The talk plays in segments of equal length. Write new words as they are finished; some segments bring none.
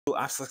So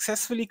I've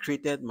successfully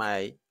created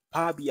my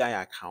Power BI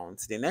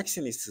account. The next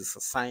thing is to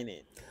sign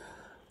in.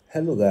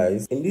 Hello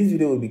guys, in this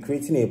video we'll be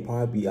creating a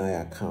Power BI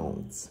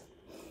account.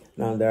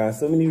 Now there are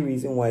so many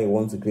reasons why you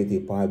want to create a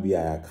Power BI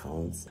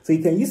account. So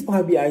you can use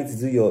Power BI to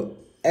do your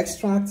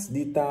extract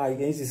data, you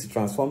can use it to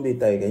transform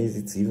data, you can use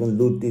it to even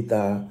load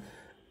data,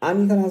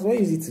 and you can as well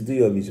use it to do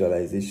your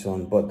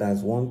visualization. But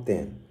there's one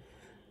thing,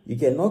 you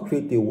cannot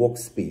create a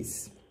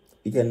workspace.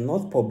 You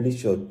cannot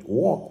publish your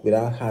work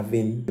without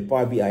having a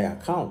Power BI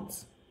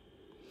account.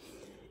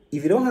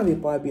 If you don't have a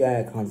Power BI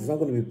account, it's not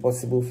going to be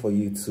possible for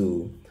you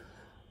to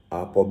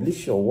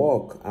publish your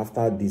work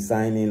after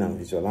designing and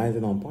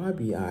visualizing on Power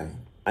BI.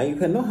 And you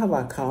cannot have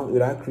an account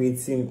without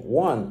creating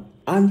one.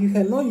 And you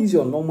cannot use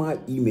your normal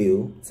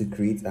email to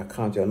create an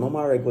account, your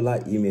normal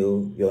regular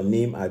email, your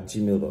name at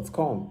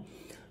gmail.com.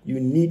 You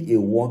need a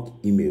work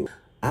email.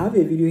 I have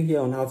a video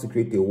here on how to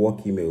create a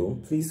work email.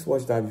 Please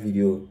watch that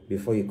video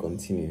before you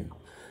continue.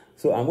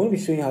 So I'm going to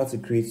be showing you how to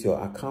create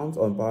your account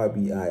on Power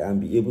BI and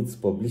be able to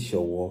publish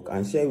your work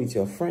and share with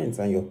your friends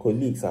and your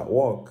colleagues at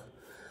work.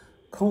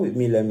 Come with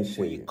me, let me show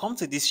When you. you come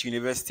to this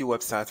university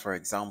website, for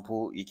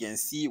example, you can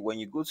see when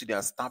you go to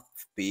their staff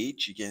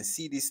page, you can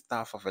see this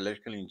staff of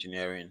electrical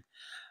engineering.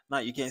 Now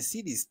you can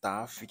see the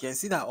staff, you can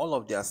see that all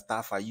of their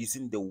staff are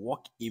using the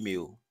work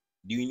email.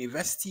 The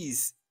university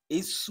is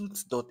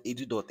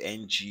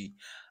asut.edu.ng,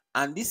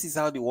 and this is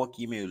how the work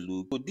email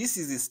looks. So this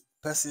is this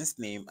person's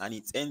name, and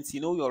it ends,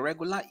 your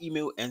regular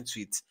email ends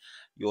with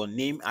your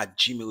name at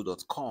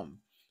gmail.com,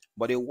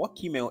 but the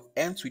work email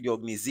ends with the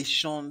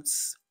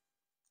organization's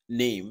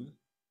name,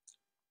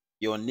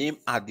 your name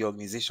at the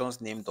organization's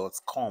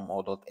name.com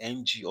or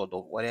 .ng or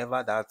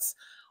whatever that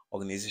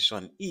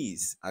organization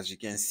is. As you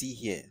can see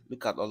here,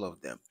 look at all of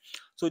them.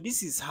 So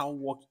this is how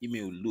work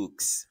email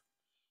looks.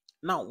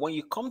 Now when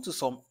you come to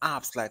some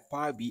apps like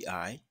Power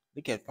BI,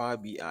 look at Power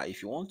BI.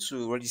 If you want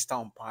to register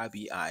on Power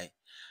BI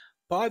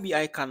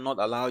cannot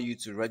allow you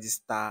to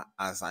register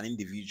as an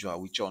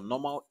individual with your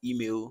normal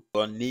email,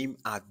 your name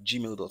at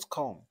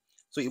gmail.com.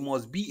 So it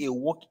must be a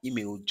work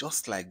email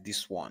just like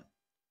this one.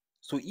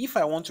 So if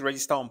I want to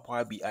register on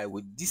Power BI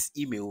with this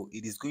email,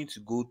 it is going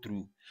to go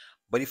through.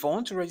 But if I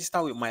want to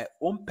register with my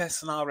own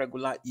personal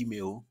regular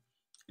email,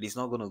 it is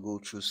not going to go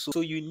through.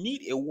 So you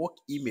need a work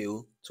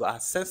email to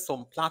access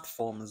some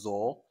platforms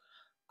or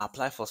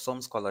apply for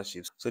some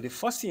scholarships. So the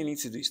first thing you need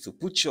to do is to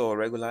put your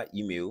regular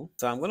email.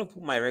 So I'm going to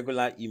put my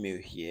regular email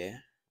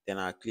here. Then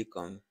I'll click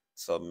on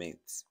submit.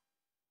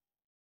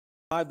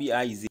 Power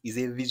BI is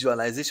a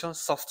visualization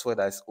software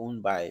that's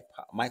owned by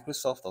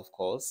Microsoft, of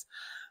course.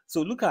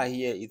 So look at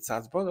here, it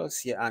has brought us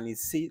here and it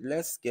says,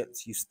 let's get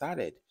you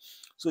started.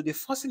 So the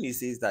first thing it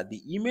says that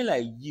the email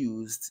I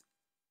used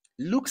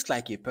looks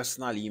like a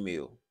personal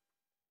email.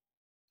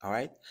 All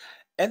right.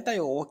 Enter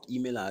your work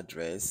email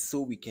address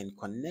so we can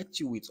connect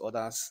you with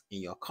others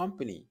in your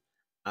company.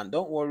 And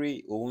don't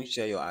worry, we won't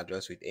share your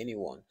address with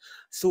anyone.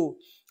 So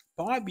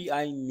Power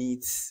BI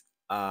needs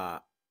a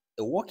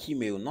work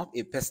email, not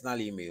a personal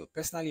email.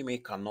 Personal email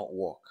cannot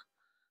work.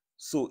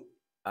 So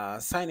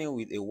sign in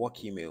with a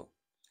work email.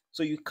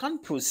 So you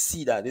can't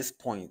proceed at this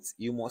point.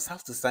 You must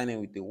have to sign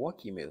in with a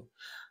work email.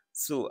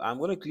 So I'm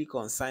going to click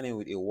on sign in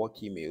with a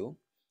work email.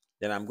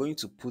 Then I'm going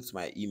to put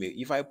my email.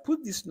 If I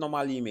put this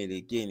normal email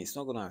again, it's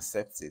not going to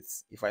accept it.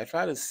 If I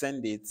try to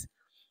send it,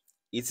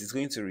 it is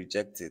going to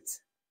reject it.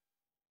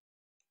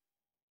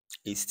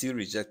 It still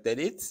rejected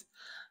it.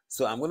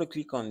 So I'm going to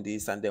click on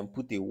this and then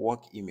put a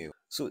work email.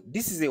 So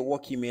this is a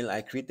work email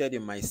I created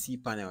in my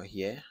cPanel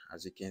here.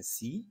 As you can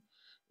see,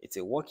 it's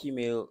a work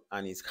email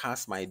and it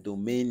has my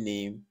domain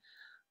name.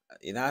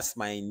 It has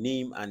my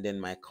name and then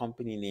my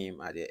company name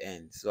at the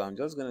end. So I'm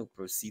just going to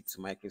proceed to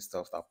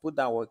Microsoft. I'll put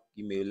that work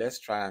email. Let's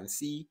try and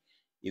see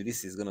if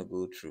this is going to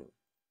go through.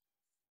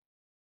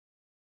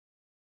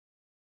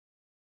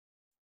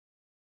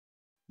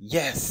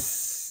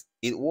 Yes,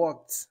 it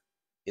worked.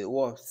 It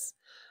works.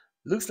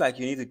 Looks like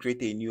you need to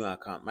create a new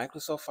account.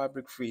 Microsoft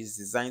Fabric Free is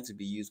designed to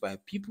be used by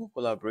people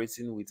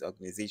collaborating with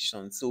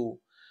organizations. So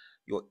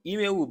your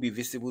email will be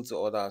visible to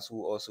others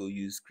who also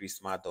use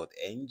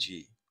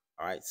chrisma.ng.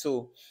 All right.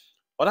 So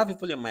other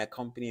people in my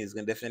company is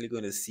definitely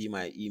going to see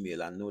my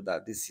email and know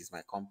that this is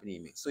my company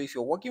email. So if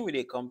you're working with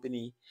a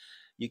company,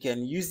 you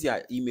can use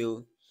their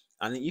email.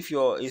 And if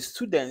you're a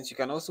student, you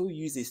can also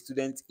use a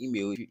student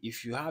email.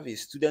 If you have a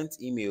student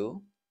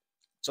email,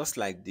 just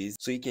like this,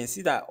 so you can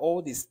see that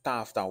all the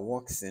staff that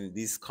works in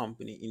this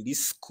company, in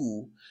this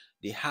school,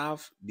 they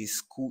have the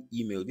school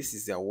email. This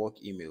is their work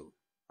email.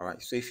 All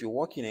right. So if you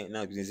work in an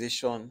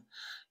organization,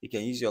 you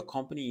can use your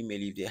company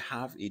email. If they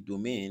have a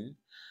domain,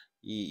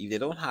 if they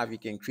don't have, you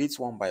can create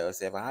one by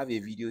yourself. I have a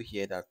video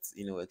here that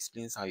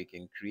explains how you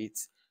can create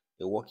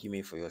a work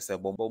email for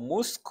yourself. But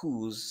most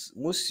schools,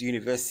 most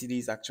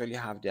universities actually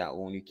have their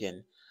own. You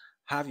can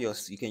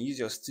use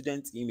your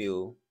student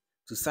email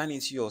to sign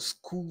into your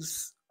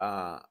school's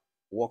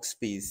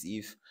workspace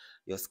if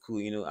your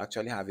school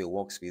actually have a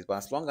workspace. But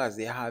as long as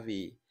they have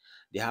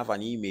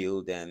an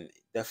email, then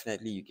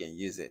definitely you can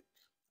use it.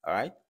 All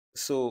right.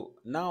 So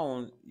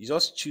now you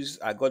just choose,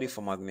 I got it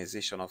from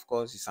organization. Of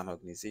course, it's an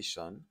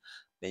organization.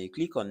 Then you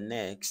click on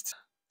next.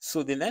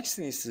 So the next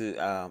thing is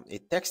to a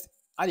text,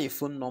 add a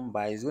phone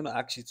number. It's going to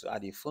ask you to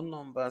add a phone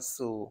number.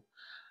 So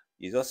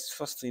you just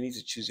first you need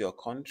to choose your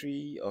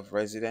country of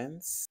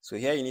residence. So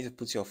here you need to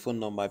put your phone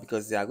number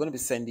because they are going to be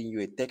sending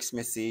you a text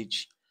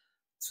message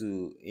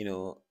to,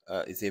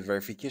 it's a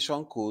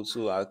verification code.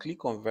 So I'll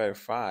click on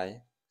verify,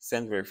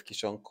 send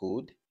verification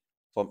code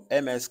from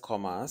MS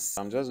Commerce.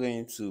 I'm just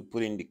going to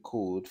put in the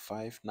code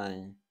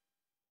 59.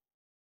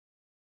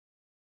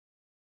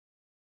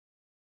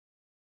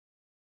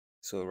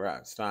 So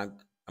right, so I'm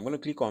going to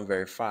click on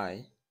verify.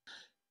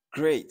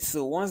 Great.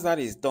 So once that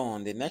is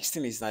done, the next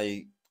thing is that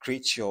you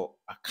create your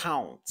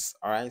account.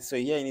 All right. So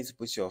here you need to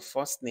put your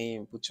first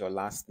name, put your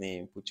last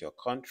name, put your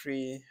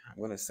country. I'm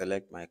going to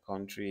select my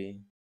country.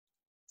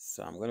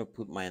 So I'm going to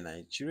put my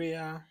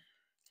Nigeria.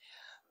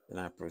 Then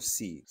I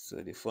proceed. So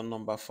the phone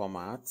number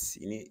format,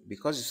 you need,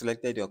 because you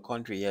selected your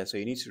country here, so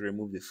you need to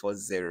remove the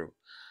first zero.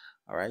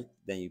 All right.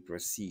 Then you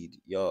proceed.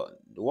 The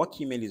work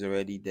email is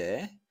already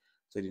there.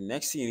 So the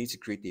next thing you need to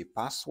create a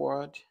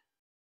password.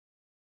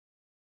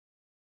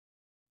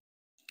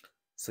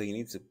 So you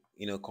need to,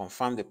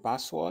 confirm the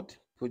password,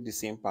 put the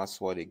same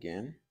password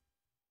again.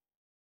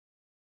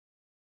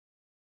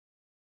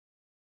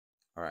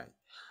 All right.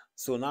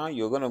 So now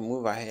you're going to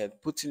move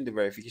ahead, put in the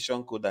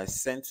verification code I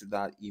sent to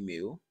that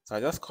email. So I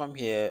just come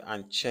here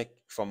and check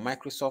from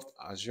Microsoft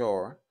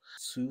Azure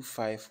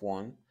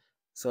 251.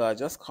 So I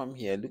just come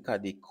here, look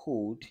at the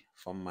code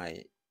from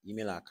my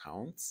email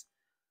account.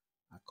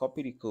 I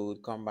copy the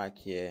code, come back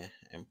here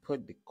and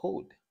put the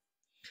code.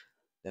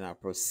 Then I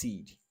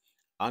proceed.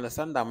 I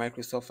understand that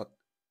Microsoft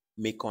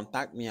may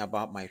contact me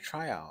about my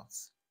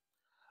trials.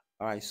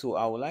 All right, so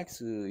I would like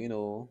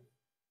to,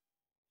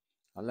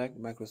 I'd like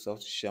Microsoft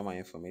to share my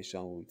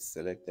information with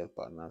selected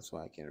partners so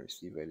I can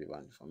receive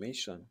relevant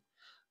information.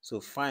 So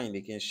fine,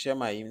 they can share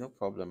my email, no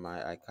problem.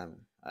 I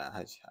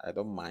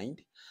don't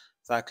mind.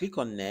 So I click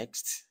on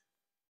next.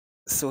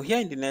 So here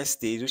in the next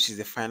stage, which is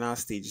the final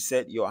stage, it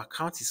said your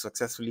account is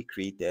successfully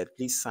created.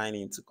 Please sign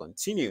in to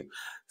continue.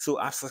 So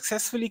I've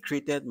successfully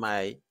created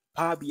my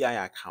Power BI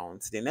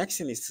account. The next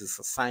thing is to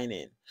sign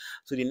in.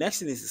 So the next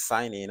thing is to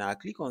sign in. I'll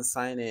click on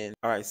sign in.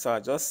 All right, so I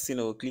just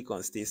click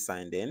on stay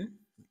signed in.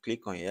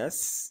 Click on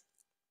yes.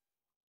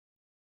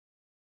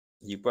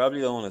 You probably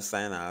don't want to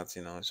sign out,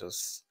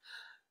 just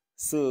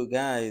so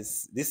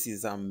guys, this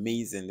is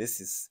amazing.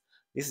 This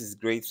is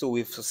great. So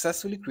we've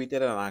successfully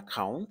created an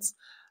account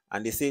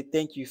and they say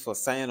thank you for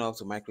signing up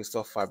to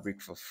Microsoft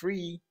Fabric for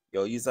free.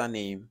 Your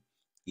username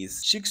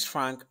is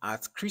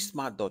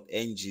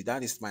chicksfrank@chrisma.ng.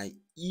 That is my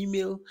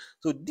email.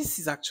 So this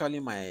is actually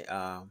my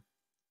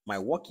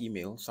work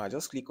email. So I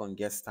just click on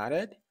get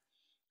started.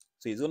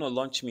 So it's going to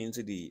launch me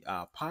into the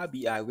Power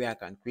BI where I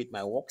can create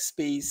my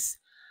workspace,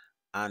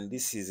 and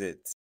this is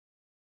it.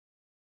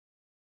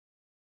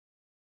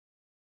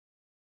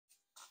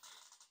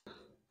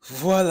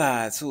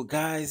 Voila. So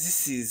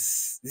guys,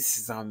 this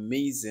is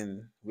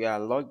amazing. We are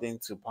logged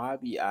into Power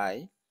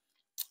BI.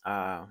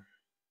 uh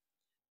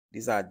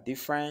these are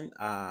different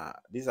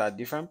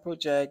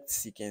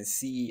projects. You can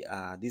see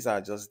these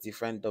are just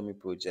different dummy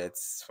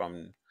projects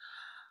from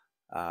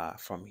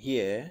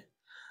here.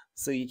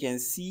 So you can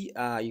see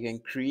you can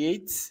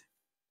create,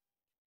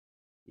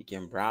 you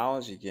can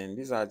browse,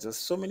 these are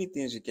just so many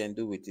things you can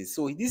do with it.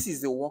 So this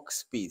is the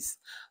workspace.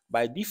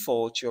 By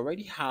default, you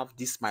already have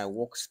this my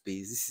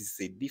workspace. This is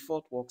a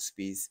default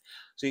workspace.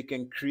 So you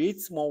can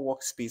create small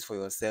workspace for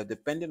yourself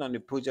depending on the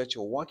project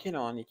you're working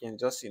on. You can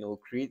just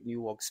create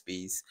new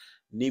workspace,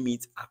 name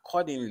it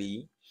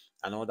accordingly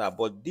and all that.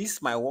 But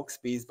this my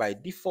workspace by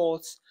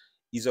default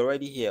is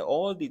already here.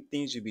 All the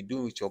things you'll be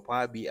doing with your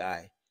Power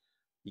BI,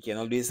 you can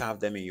always have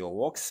them in your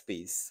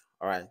workspace.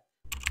 All right.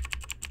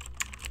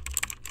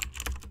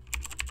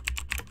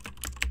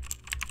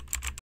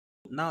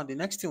 Now, the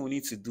next thing we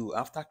need to do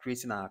after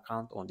creating an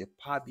account on the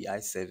Power BI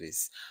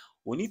service,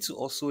 we need to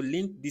also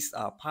link this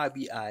Power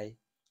BI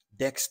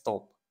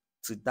desktop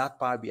to that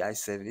Power BI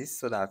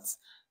service so that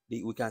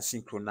we can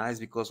synchronize,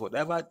 because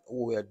whatever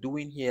we are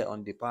doing here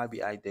on the Power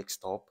BI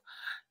desktop,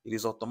 it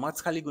is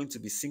automatically going to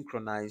be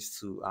synchronized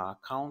to our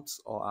accounts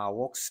or our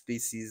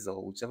workspaces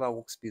or whichever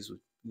workspace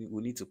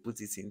we need to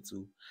put it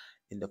into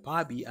in the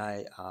Power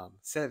BI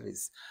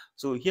service.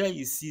 So here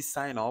you see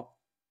sign up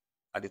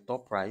at the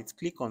top right.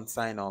 Click on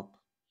sign up.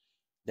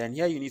 Then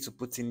here you need to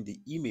put in the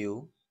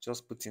email.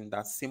 Just put in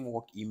that same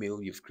work email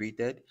you've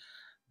created,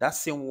 that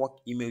same work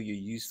email you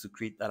used to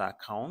create that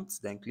account.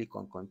 Then click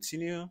on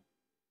continue.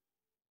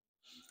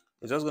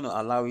 It's just going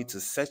to allow you to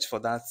search for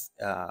that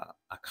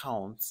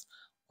account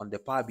on the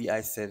Power BI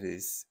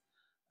service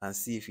and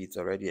see if it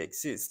already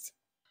exists.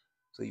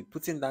 So you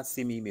put in that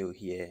same email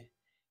here,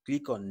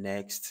 click on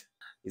next.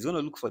 It's going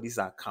to look for this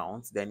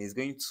account. Then it's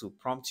going to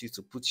prompt you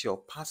to put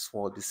your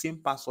password, the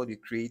same password you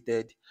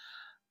created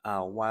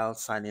while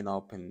signing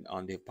up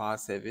on the Power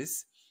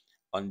service,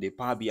 on the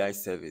Power BI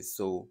service.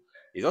 So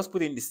You just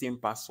put in the same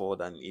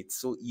password and it's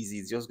so easy.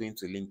 It's just going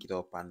to link it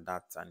up and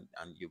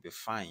and you'll be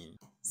fine.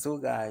 So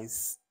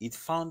guys, it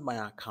found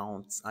my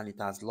account and it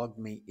has logged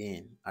me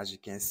in. As you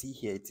can see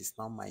here, it is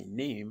now my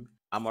name.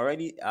 I'm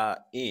already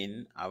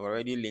in. I've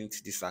already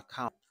linked this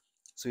account.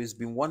 So it's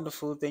been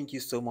wonderful. Thank you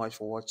so much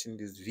for watching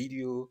this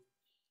video.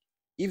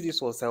 If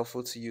this was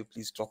helpful to you,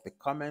 please drop a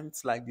comment,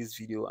 like this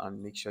video,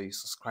 and make sure you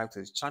subscribe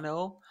to the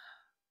channel.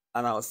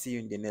 And I'll see you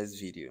in the next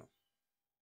video.